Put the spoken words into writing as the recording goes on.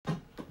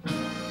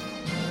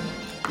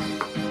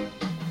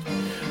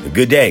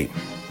Good day,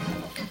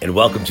 and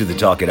welcome to the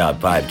Talk It Out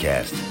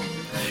podcast.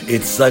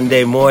 It's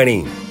Sunday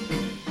morning,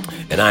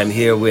 and I'm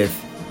here with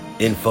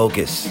In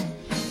Focus,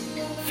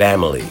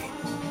 Family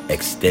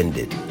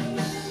Extended.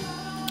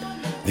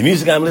 The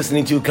music I'm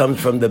listening to comes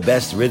from the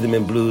best rhythm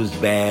and blues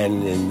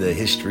band in the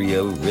history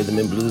of rhythm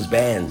and blues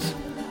bands.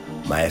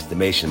 My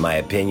estimation, my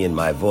opinion,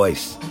 my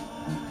voice.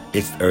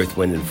 It's Earth,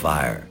 Wind, and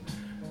Fire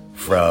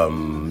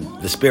from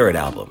the Spirit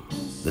album.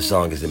 The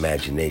song is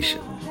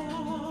Imagination.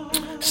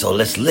 So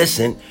let's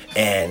listen,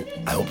 and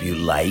I hope you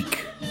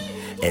like,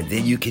 and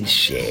then you can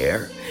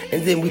share,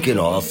 and then we can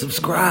all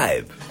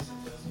subscribe.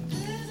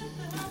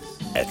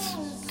 That's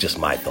just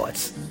my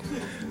thoughts.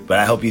 But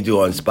I hope you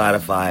do on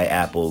Spotify,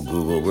 Apple,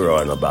 Google. We're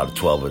on about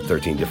 12 or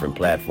 13 different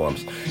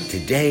platforms.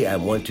 Today, I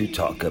want to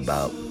talk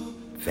about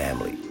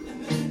family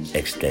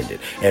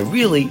extended. And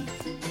really,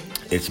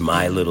 it's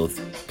my little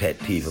pet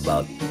peeve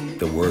about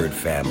the word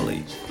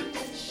family.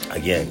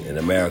 Again, in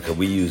America,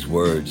 we use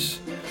words.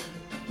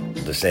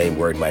 The same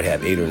word might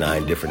have 8 or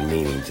 9 different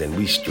meanings, and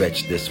we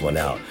stretch this one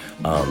out.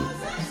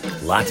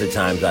 Lots of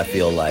times I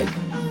feel like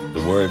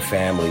the word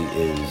family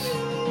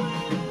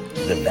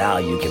the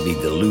value can be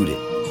diluted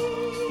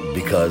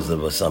because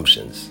of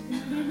assumptions.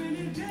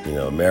 You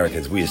know,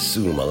 Americans, we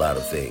assume a lot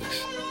of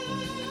things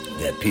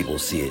that people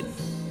see it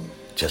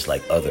just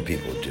like other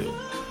people do.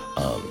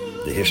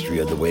 The history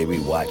of the way we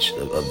watch,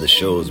 of the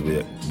shows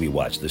we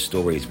watch, the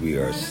stories we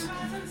are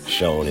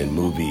shown in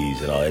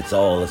movies and all, it's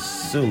all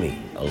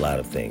assuming a lot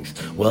of things.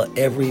 Well,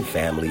 every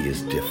family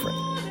is different.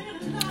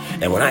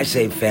 And when I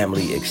say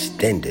family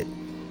extended,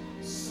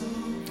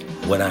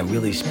 what I'm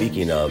really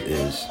speaking of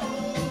is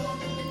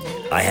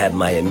I have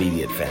my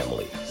immediate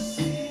family.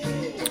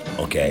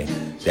 Okay?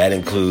 That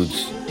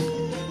includes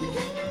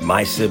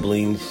my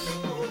siblings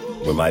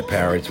when my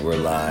parents were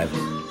alive.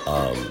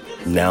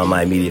 Now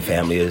my immediate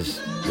family is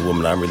the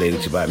woman I'm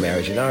related to by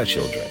marriage and our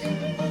children.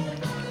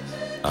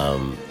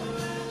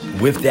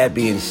 With that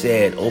being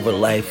said, over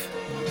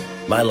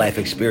my life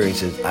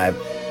experiences, I've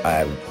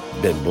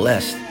been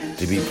blessed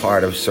to be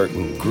part of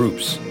certain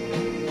groups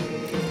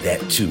that,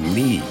 to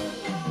me,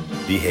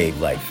 behave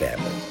like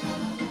family.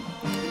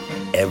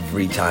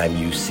 Every time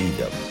you see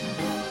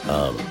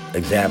them.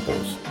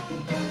 Examples.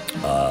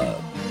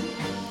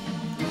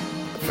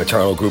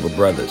 Fraternal group of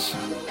brothers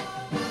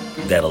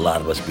that a lot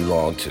of us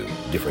belong to,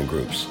 different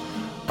groups.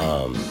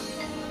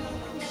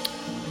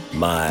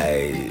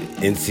 My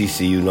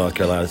NCCU, North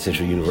Carolina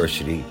Central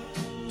University,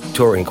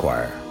 touring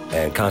choir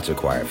and concert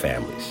choir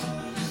families.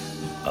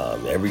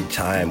 Every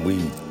time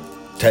we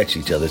touch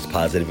each other, it's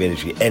positive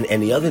energy.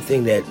 And the other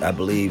thing that I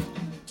believe,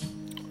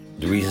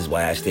 the reasons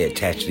why I stay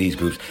attached to these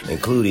groups,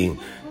 including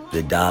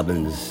the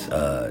Dobbins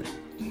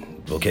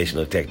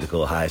Vocational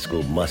Technical High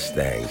School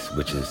Mustangs,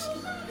 which is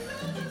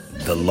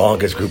the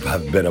longest group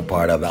I've been a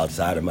part of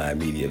outside of my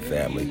immediate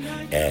family.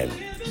 And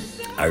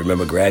I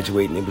remember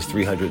graduating, it was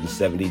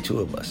 372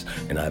 of us.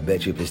 And I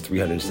bet you if there's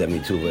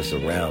 372 of us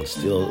around,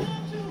 still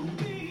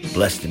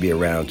blessed to be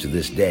around to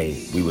this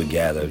day, we would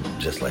gather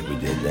just like we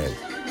did then.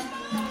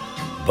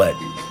 But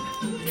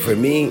for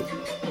me,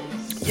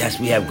 yes,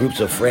 we have groups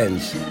of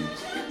friends,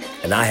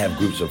 and I have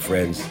groups of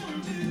friends,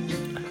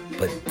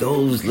 but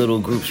those little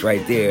groups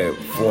right there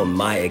form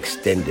my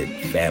extended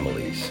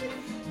families,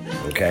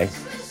 okay?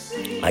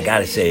 I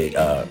gotta say,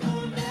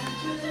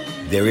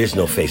 there is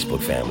no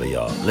Facebook family,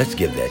 y'all. Let's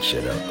give that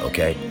shit up,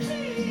 okay?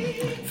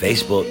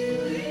 Facebook,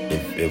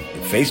 if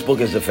Facebook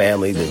is a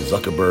family, then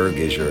Zuckerberg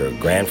is your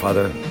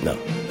grandfather. No,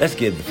 let's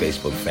give the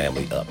Facebook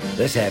family up.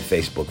 Let's have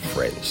Facebook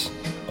friends,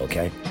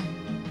 okay?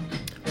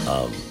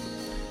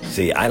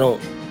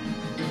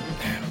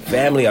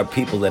 Family are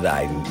people that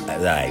I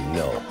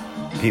know,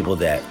 people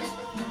that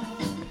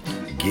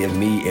give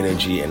me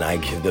energy and I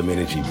give them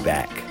energy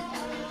back.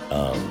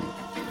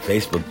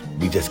 Facebook,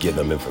 we just give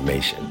them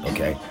information,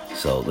 okay?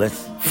 So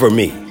for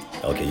me,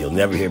 okay, you'll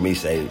never hear me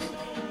say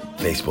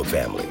Facebook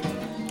family.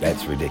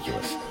 That's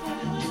ridiculous.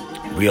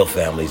 Real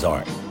families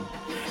aren't.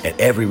 And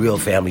every real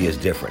family is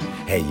different.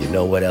 Hey, you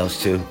know what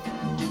else too?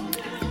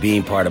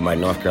 Being part of my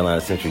North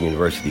Carolina Central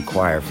University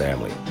choir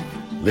family,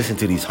 listen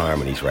to these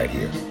harmonies right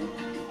here.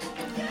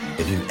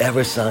 If you've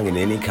ever sung in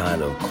any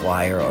kind of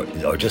choir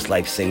or just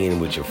like singing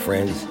with your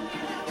friends,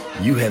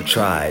 you have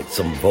tried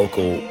some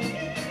vocal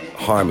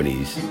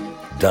harmonies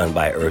done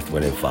by Earth,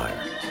 Wind, and Fire.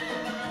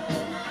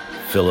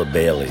 Philip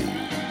Bailey,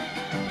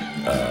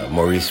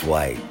 Maurice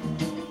White,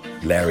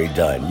 Larry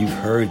Dunn. You've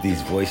heard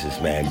these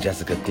voices, man.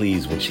 Jessica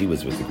Cleaves when she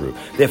was with the group.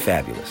 They're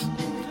fabulous.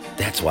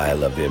 That's why I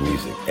love their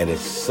music. And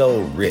it's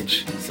so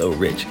rich,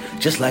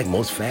 just like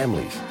most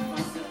families.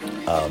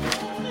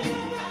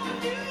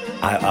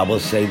 I will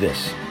say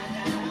this.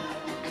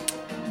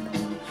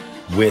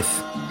 With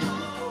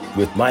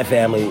my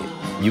family,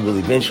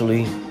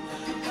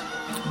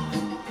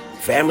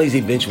 families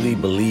eventually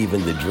believe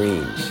in the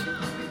dreams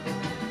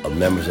of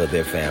members of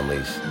their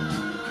families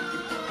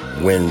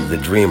when the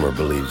dreamer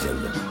believes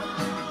in them.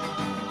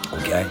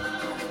 Okay?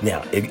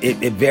 Now,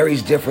 it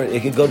varies different.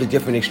 It can go to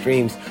different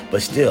extremes,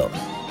 but still,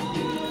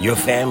 your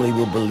family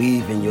will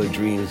believe in your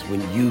dreams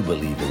when you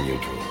believe in your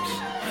dreams.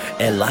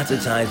 And lots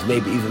of times,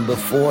 maybe even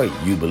before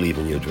you believe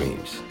in your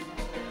dreams.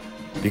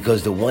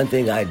 Because the one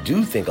thing I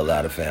do think a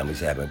lot of families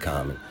have in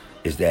common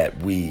is that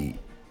we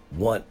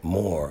want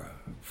more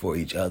for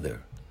each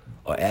other,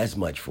 or as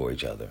much for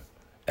each other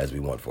as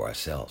we want for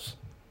ourselves.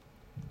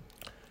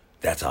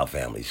 That's how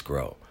families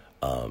grow.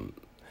 And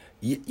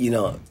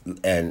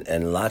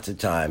lots of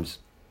times,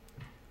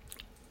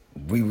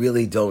 we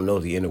really don't know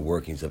the inner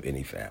workings of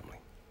any family.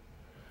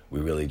 We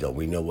really don't.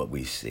 We know what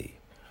we see.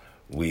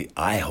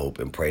 I hope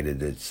and pray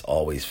that it's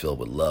always filled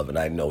with love, and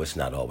I know it's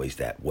not always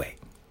that way.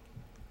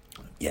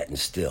 Yet and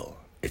still,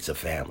 it's a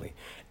family,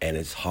 and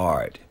it's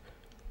hard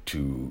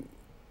to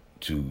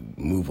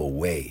move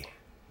away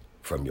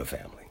from your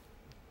family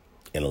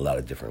in a lot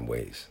of different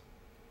ways,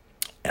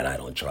 and I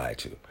don't try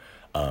to.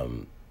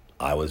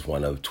 I was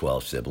one of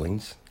 12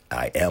 siblings.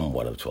 I am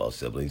one of 12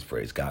 siblings.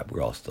 Praise God,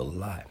 we're all still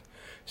alive.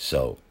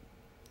 So,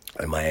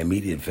 in my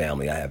immediate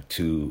family, I have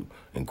 2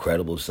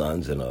 incredible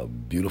sons and a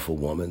beautiful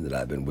woman that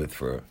I've been with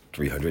for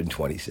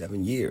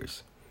 327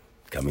 years,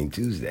 coming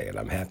Tuesday, and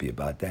I'm happy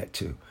about that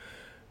too.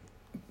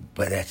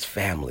 But that's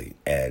family,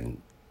 and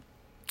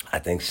I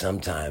think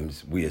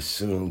sometimes we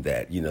assume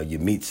that, you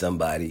meet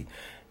somebody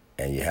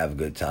and you have a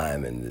good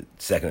time, and the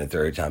second or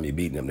third time you're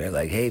meeting them, they're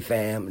like, hey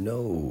fam,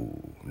 no,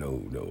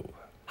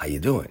 how you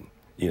doing?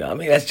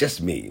 That's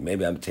just me.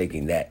 Maybe I'm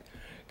taking that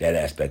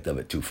aspect of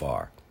it too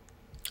far.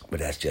 But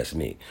that's just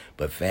me.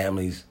 But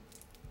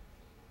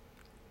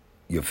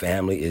your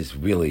family is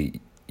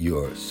really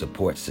your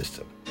support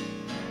system.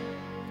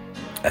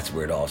 That's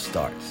where it all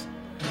starts.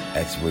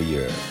 That's where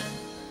your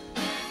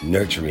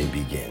nurturing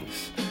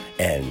begins.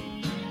 And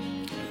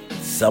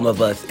some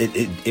of us,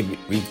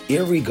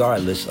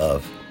 irregardless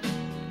of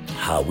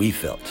how we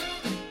felt,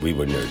 we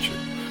were nurtured.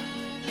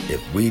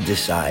 If we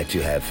decide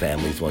to have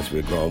families once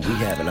we're grown, we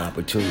have an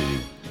opportunity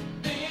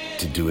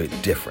to do it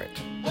different,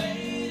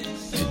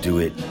 to do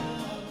it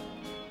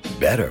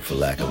better, for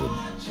lack of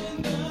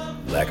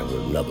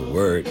another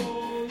word.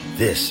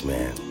 This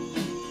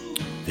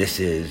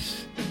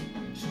is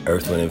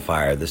Earth, Wind &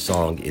 Fire. The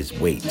song is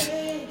Wait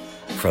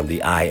from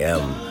the I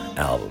Am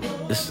album.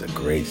 This is a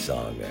great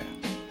song, man.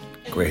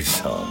 Great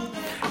song.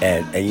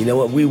 And you know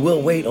what? We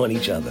will wait on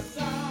each other.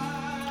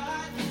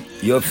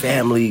 Your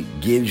family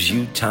gives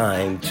you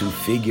time to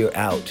figure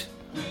out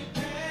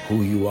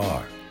who you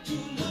are.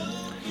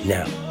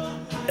 Now,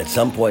 at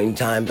some point in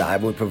time, I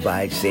would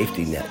provide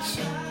safety nets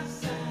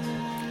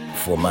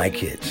for my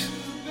kids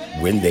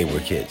when they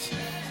were kids.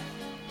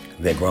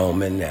 They're grown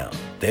men now.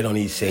 They don't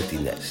need safety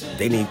nets.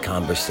 They need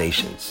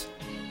conversations.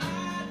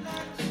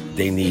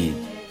 They need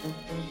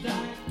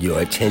your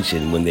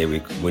attention when they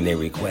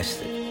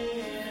request it.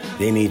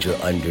 They need your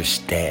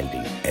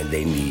understanding, and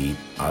they need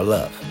our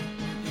love.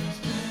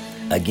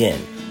 Again,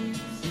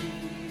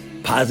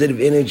 positive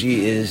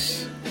energy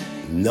is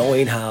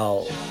knowing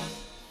how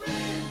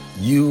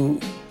you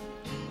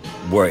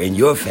were in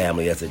your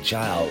family as a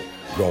child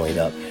growing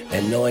up,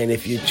 and knowing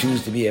if you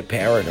choose to be a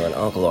parent or an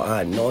uncle or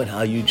aunt, knowing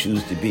how you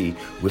choose to be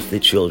with the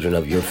children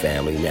of your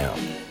family now.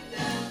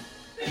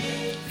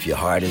 If your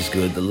heart is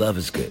good, the love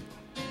is good.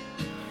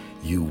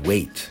 You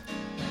wait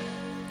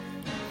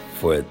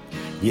for,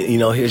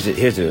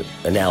 here's an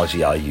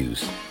analogy I'll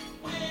use.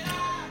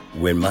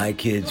 When my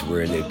kids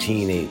were in their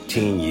teen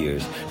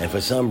years, and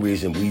for some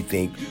reason we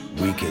think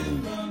we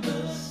can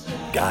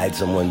guide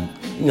someone,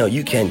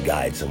 you can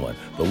guide someone,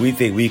 but we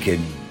think we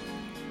can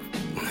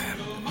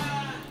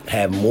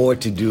have more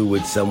to do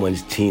with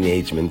someone's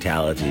teenage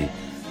mentality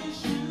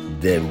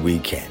than we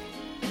can,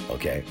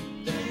 okay?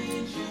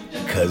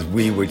 Because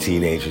we were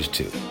teenagers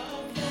too.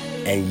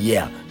 And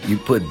yeah, you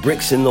put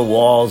bricks in the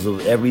walls of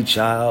every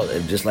child,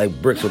 and just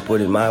like bricks were put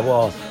in my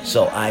wall.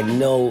 So I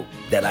know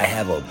that I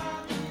have a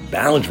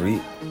boundary,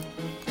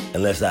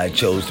 unless I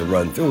chose to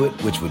run through it,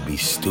 which would be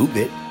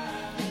stupid.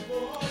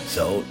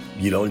 So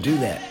you don't do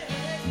that.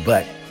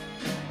 But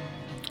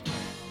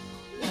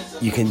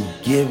you can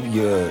give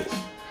your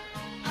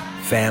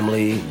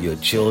family, your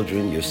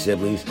children, your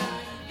siblings,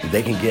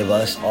 they can give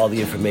us all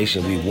the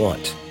information we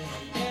want,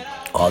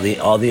 all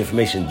the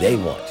information they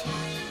want.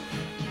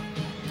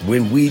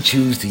 When we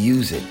choose to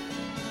use it,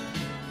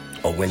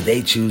 or when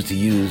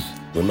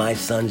my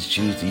sons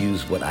choose to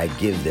use what I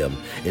give them,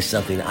 is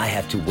something I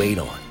have to wait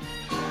on.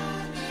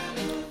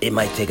 It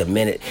might take a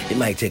minute, it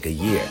might take a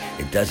year,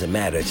 it doesn't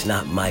matter, it's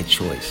not my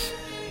choice.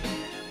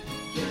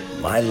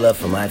 My love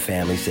for my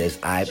family says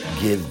I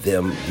give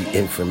them the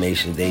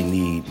information they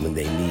need when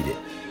they need it.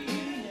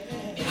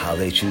 How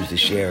they choose to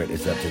share it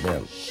is up to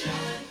them.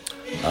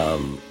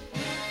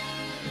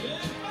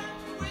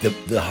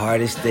 The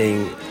hardest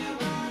thing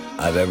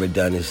I've ever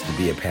done is to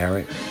be a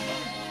parent,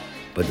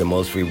 but the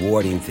most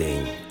rewarding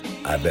thing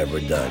I've ever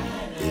done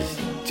is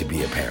to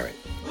be a parent.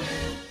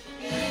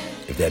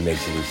 If that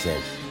makes any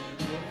sense.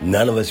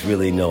 None of us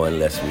really know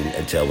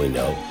until we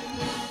know.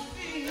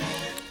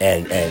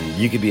 And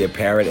you can be a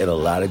parent in a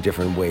lot of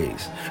different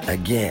ways.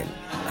 Again,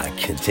 I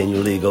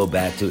continually go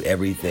back to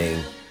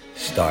everything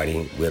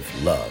starting with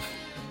love.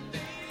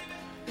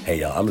 Hey,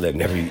 y'all, I'm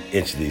letting every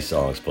inch of these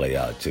songs play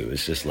out, too.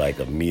 It's just like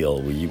a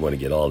meal where you want to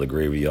get all the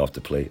gravy off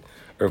the plate.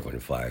 Earth,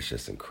 Wind & Fire is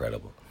just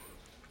incredible.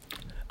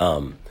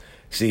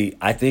 See,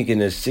 I think in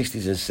the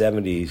 60s and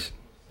 70s,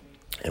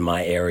 in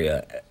my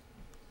area,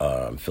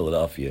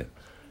 Philadelphia,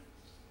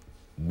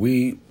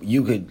 you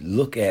could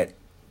look at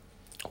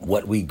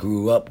what we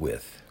grew up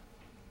with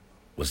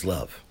was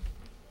love.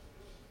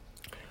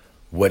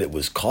 What it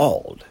was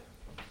called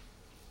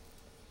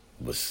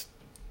was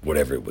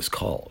whatever it was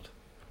called.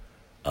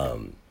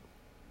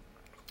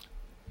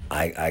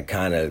 I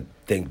kind of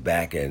think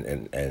back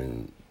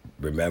and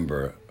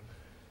remember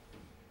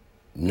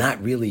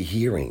not really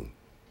hearing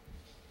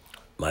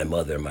my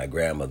mother and my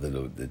grandmother,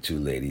 the two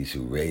ladies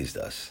who raised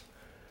us,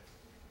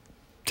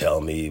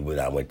 tell me when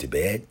I went to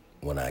bed,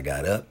 when I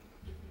got up,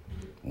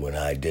 when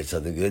I did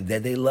something good,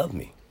 that they loved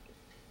me.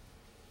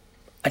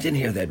 I didn't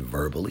hear that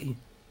verbally.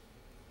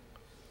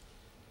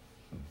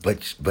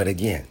 But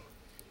again,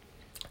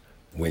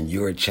 when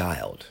you're a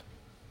child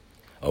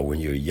or when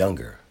you're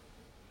younger,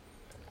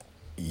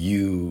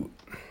 you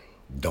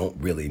don't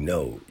really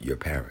know your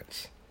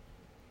parents.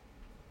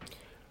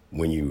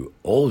 When you're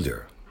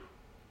older,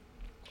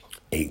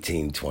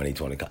 18, 20,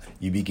 25,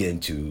 you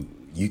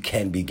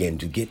can begin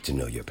to get to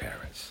know your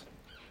parents.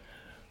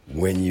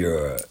 When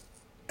you're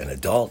an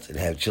adult and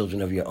have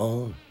children of your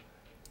own,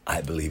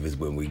 I believe is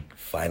when we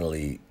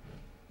finally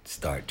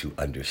start to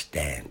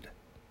understand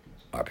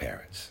our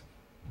parents.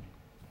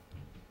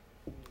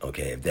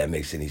 Okay, if that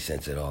makes any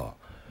sense at all.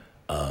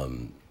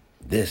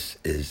 This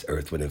is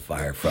Earth, Wind &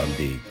 Fire from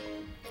the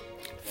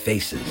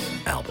Faces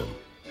album.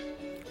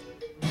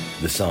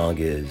 The song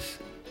is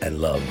And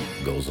Love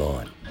Goes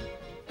On.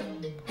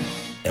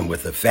 And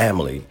with the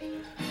family,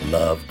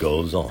 love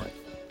goes on.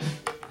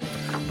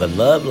 But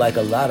love, like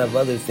a lot of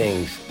other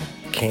things,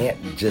 can't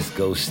just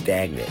go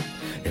stagnant.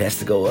 It has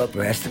to go up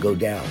or it has to go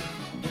down.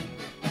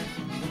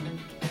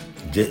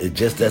 It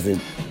just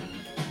doesn't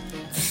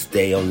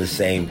stay on the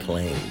same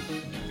plane.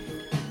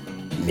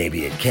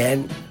 Maybe it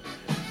can.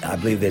 I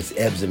believe there's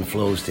ebbs and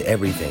flows to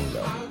everything,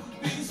 though.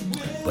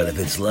 But if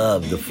it's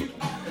love,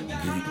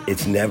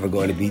 it's never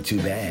going to be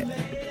too bad.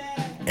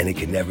 And it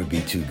can never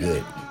be too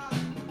good.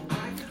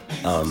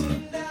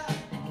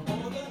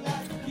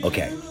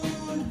 Okay.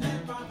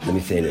 Let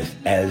me say this.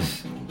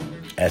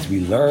 As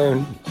we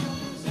learn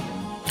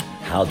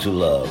how to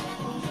love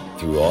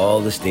through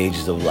all the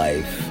stages of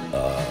life,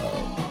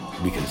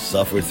 we can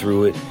suffer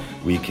through it.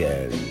 We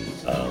can,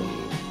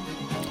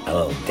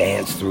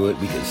 dance through it.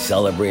 We can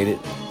celebrate it.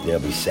 There'll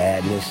be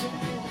sadness.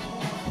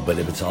 But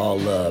if it's all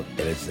love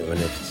and if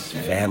it's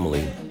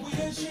family,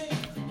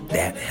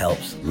 that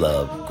helps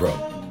love grow.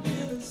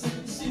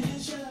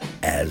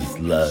 As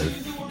love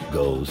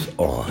goes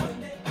on.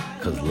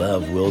 Because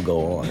love will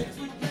go on.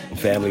 And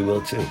family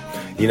will too.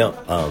 You know,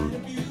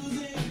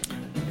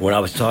 when I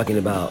was talking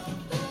about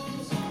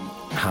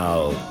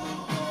how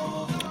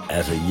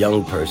as a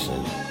young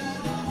person,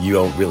 you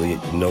don't really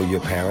know your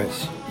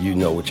parents. You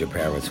know what your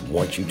parents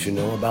want you to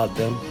know about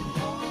them.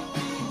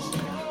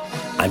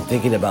 I'm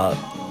thinking about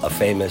a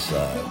famous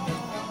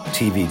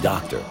TV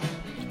doctor,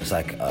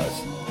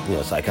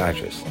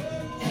 psychiatrist.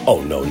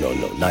 Oh, no,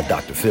 not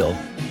Dr. Phil.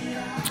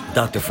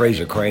 Dr.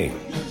 Fraser Crane,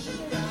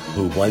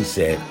 who once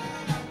said,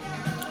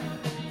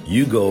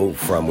 you go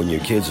from when your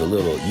kids are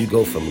little, you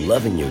go from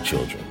loving your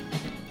children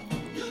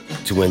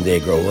to when they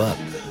grow up.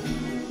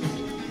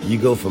 You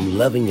go from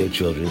loving your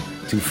children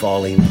to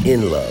falling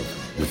in love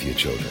with your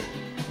children.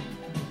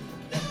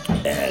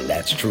 And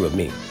that's true of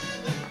me.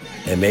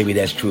 And maybe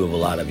that's true of a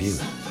lot of you.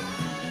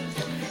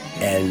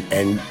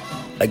 And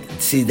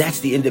see, that's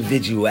the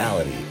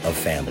individuality of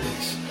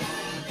families.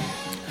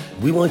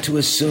 We want to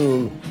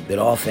assume that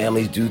all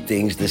families do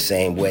things the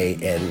same way,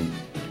 and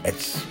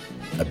it's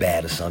a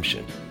bad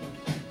assumption.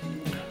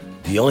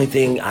 The only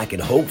thing I can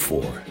hope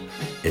for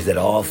is that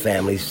all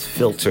families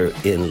filter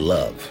in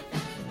love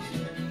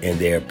in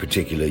their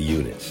particular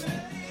units.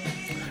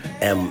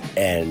 And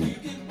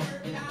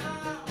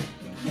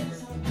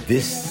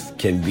this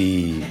can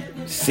be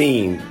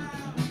seen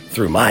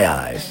through my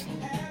eyes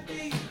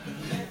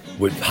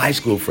with high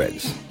school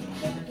friends.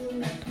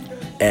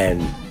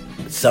 And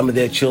some of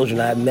their children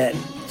I've met,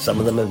 some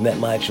of them have met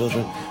my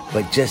children,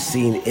 but just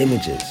seeing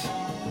images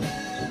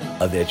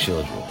of their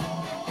children.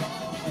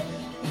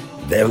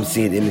 Them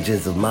seeing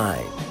images of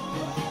mine.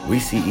 We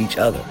see each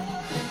other.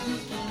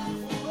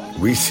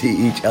 We see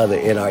each other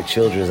in our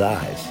children's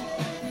eyes.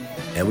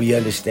 And we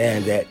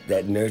understand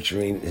that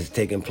nurturing is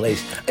taking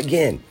place.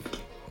 Again,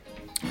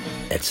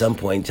 at some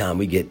point in time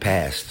we get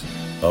past,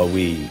 or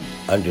we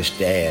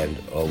understand,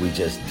 or we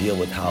just deal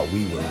with how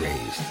we were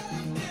raised.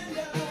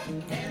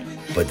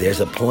 But there's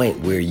a point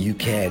where you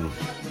can,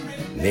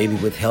 maybe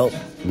with help,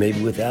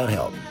 maybe without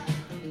help.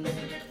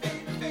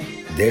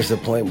 There's a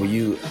point where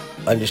you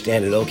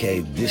understand that, okay,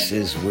 this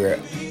is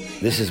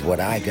what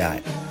I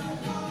got,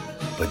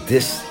 but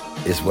this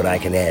is what I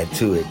can add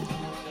to it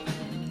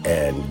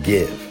and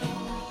give.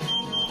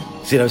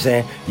 See what I'm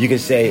saying? You can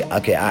say,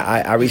 okay,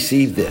 I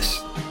received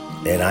this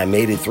and I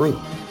made it through.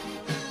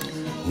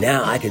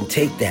 Now I can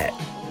take that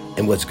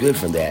and what's good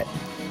from that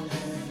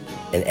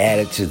and add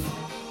it to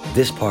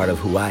this part of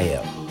who I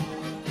am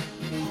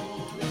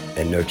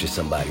and nurture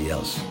somebody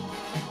else.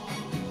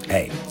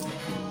 Hey,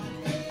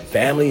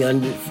 family,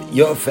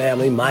 your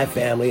family, my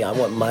family, I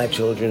want my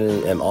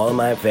children and all of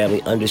my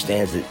family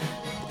understands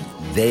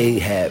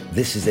that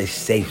this is a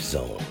safe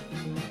zone.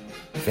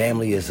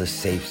 Family is a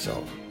safe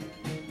zone.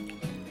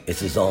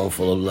 It's a zone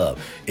full of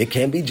love. It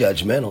can be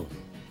judgmental,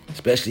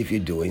 especially if you're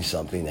doing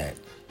something that,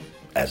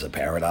 as a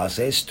parent, I'll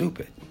say is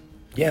stupid.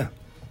 Yeah,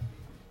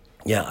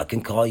 I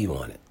can call you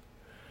on it.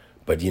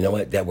 But you know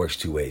what? That works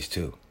two ways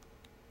too.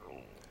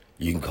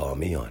 You can call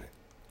me on it.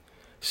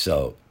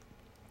 So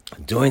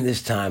during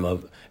this time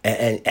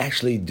and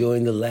actually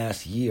during the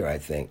last year, I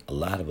think a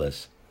lot of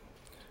us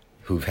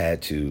who've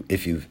had to,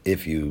 if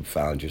you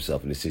found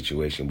yourself in a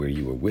situation where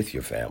you were with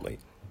your family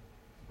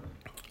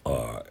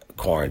or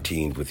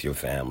quarantined with your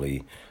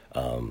family,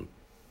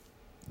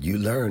 you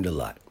learned a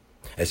lot,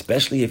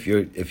 especially if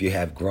you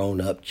have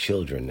grown up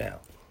children now.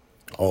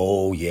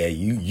 Oh yeah,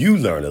 you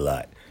learn a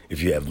lot.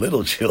 If you have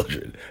little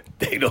children,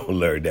 they don't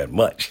learn that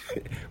much,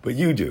 but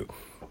you do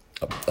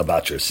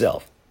about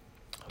yourself.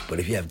 But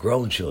if you have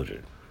grown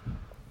children,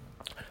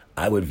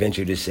 I would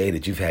venture to say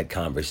that you've had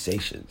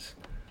conversations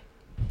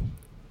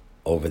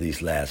over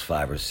these last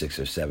 5 or 6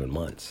 or 7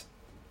 months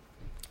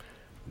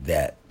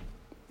that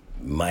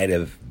might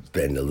have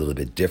been a little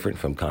bit different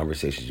from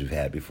conversations you've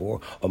had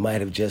before, or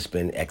might have just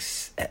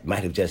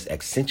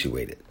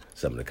accentuated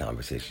some of the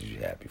conversations you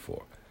had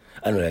before.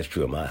 I know that's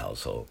true in my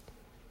household,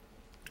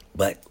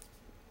 but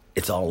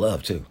it's all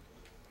love too.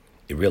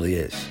 It really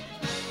is.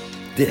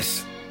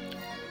 This,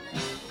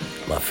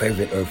 my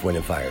favorite Earth,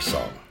 Wind & Fire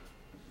song,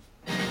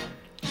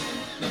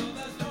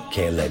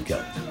 Can't Let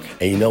Go.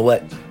 And you know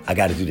what? I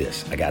got to do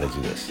this.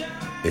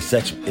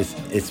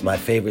 It's my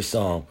favorite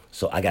song,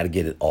 so I got to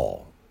get it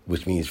all,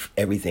 which means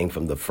everything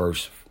from the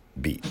first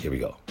beat. Here we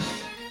go.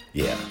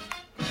 Yeah.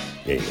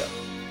 There you go.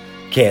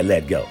 Can't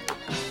let go.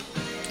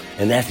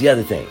 And that's the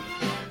other thing.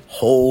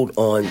 Hold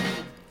on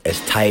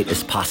as tight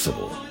as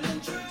possible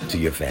to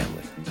your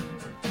family.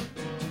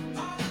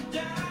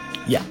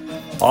 Yeah,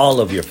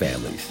 all of your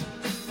families.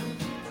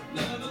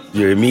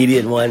 Your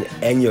immediate one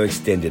and your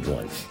extended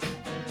ones.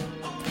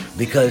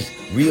 Because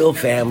real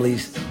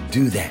families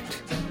do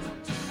that.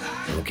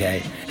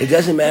 Okay? It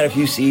doesn't matter if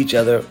you see each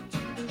other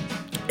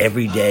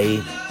every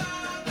day,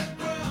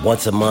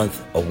 once a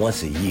month, or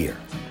once a year.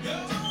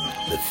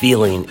 The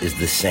feeling is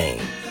the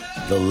same.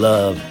 The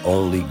love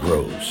only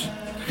grows.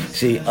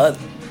 See,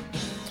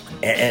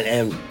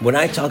 and when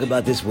I talk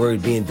about this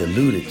word being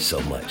diluted so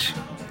much,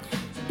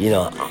 you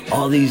know,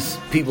 all these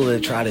people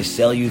that try to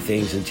sell you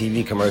things in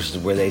TV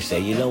commercials where they say,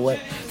 you know what,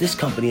 this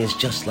company is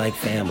just like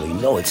family.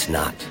 No, it's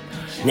not.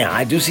 Now,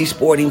 I do see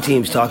sporting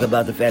teams talk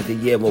about the fact that,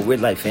 yeah, well, we're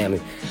like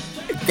family.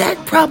 That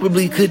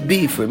probably could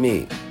be for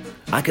me.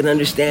 I can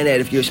understand that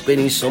if you're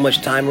spending so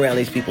much time around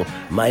these people.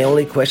 My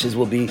only questions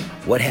will be,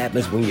 what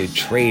happens when you're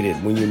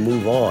traded, when you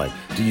move on?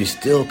 Do you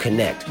still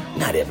connect?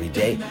 Not every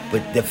day,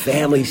 but the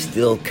family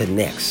still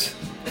connects.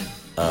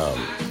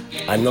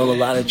 I've known a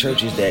lot of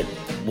churches that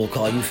will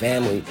call you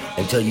family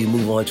until you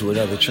move on to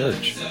another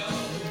church.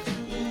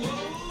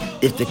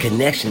 If the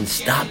connections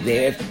stop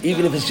there,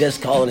 even if it's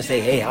just calling to say,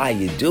 hey, how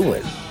you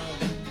doing?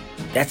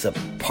 That's a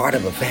part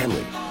of a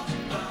family.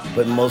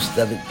 But most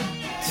of it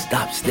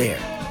stops there.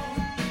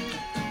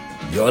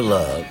 Your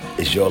love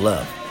is your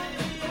love.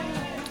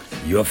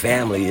 Your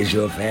family is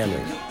your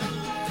family.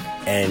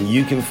 And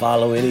you can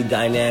follow any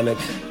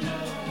dynamics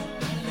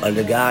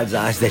under God's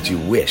eyes that you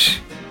wish.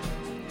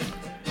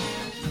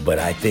 But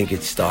I think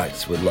it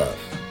starts with love.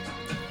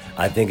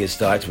 I think it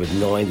starts with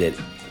knowing that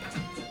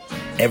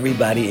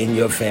everybody in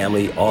your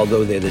family,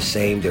 although they're the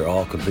same, they're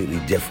all completely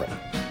different.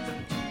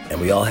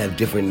 And we all have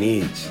different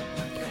needs.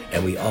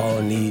 And we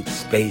all need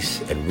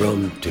space and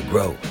room to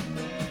grow.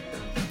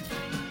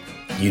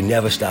 You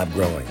never stop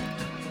growing.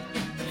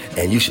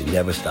 And you should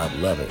never stop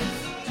loving.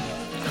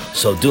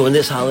 So during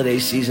this holiday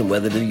season,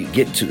 whether you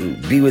get to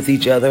be with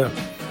each other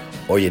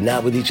or you're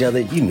not with each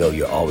other, you know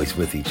you're always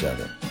with each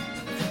other.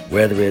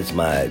 Whether it's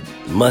my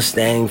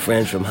Mustang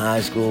friends from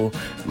high school,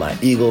 my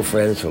Eagle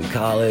friends from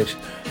college,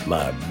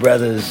 my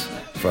brothers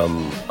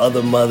from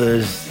other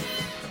mothers,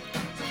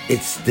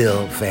 it's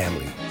still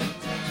family.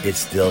 It's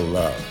still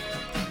love.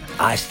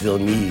 I still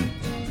need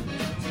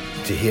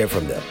to hear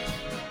from them.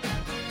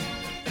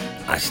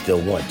 I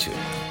still want to.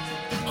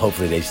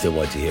 Hopefully they still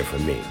want to hear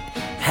from me.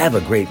 Have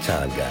a great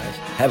time, guys.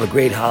 Have a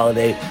great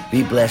holiday.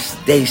 Be blessed.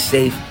 Stay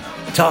safe.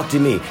 Talk to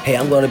me. Hey,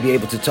 I'm going to be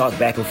able to talk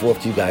back and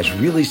forth to you guys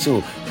really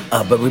soon.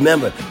 But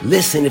remember,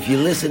 listen. If you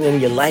listen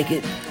and you like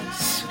it,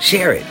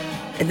 share it.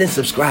 And then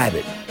subscribe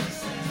it.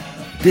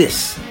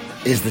 This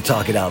is the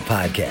Talk It Out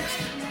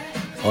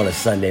podcast on a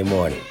Sunday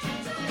morning.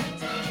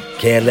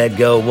 Can't let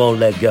go, won't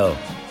let go.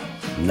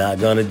 Not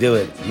going to do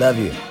it. Love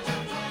you.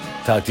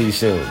 Talk to you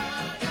soon.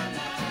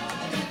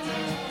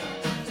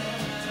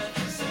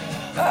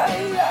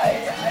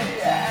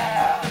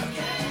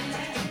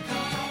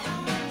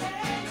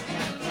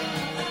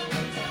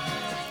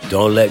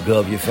 Don't let go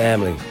of your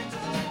family.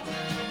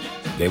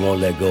 They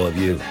won't let go of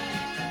you.